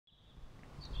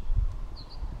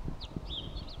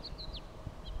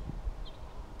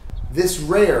This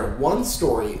rare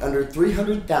one-story under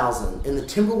 $300,000 in the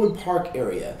Timberwood Park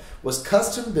area was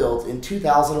custom built in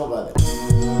 2011.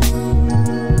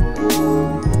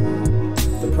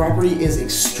 The property is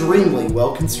extremely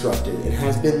well constructed and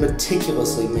has been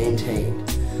meticulously maintained.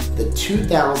 The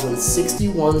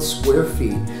 2,061 square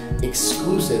feet,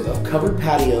 exclusive of covered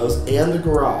patios and the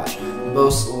garage,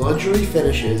 boasts luxury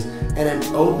finishes and an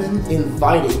open,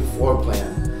 inviting floor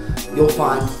plan. You'll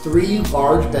find 3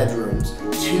 large bedrooms,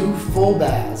 2 full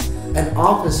baths, an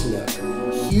office nook,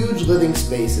 huge living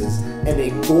spaces, and a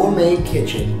gourmet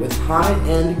kitchen with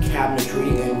high-end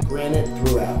cabinetry and granite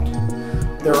throughout.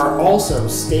 There are also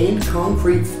stained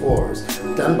concrete floors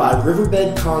done by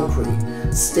Riverbed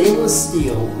Concrete, stainless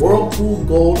steel Whirlpool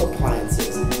Gold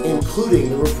appliances, including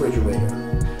the refrigerator,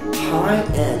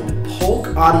 high-end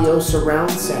Polk audio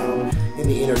surround sound in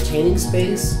the entertaining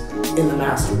space, in the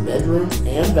master bedroom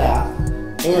and bath,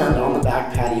 and on the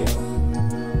back patio.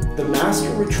 The master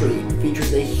retreat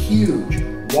features a huge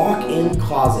walk-in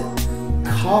closet,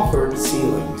 coffered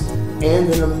ceilings,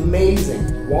 and an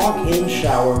amazing walk-in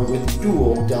shower with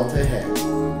dual delta heads.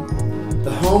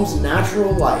 The home's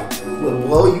natural light will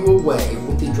blow you away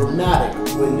with the dramatic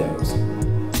windows.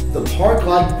 The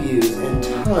park-like views and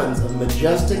tons of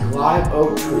majestic live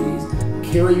oak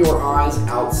trees carry your eyes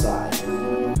outside.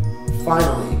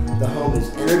 Finally, the home is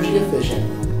energy efficient,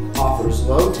 offers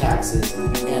low taxes,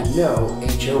 and no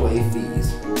HOA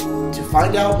fees. To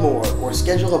find out more or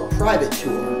schedule a private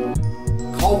tour,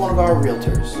 call one of our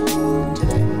realtors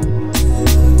today.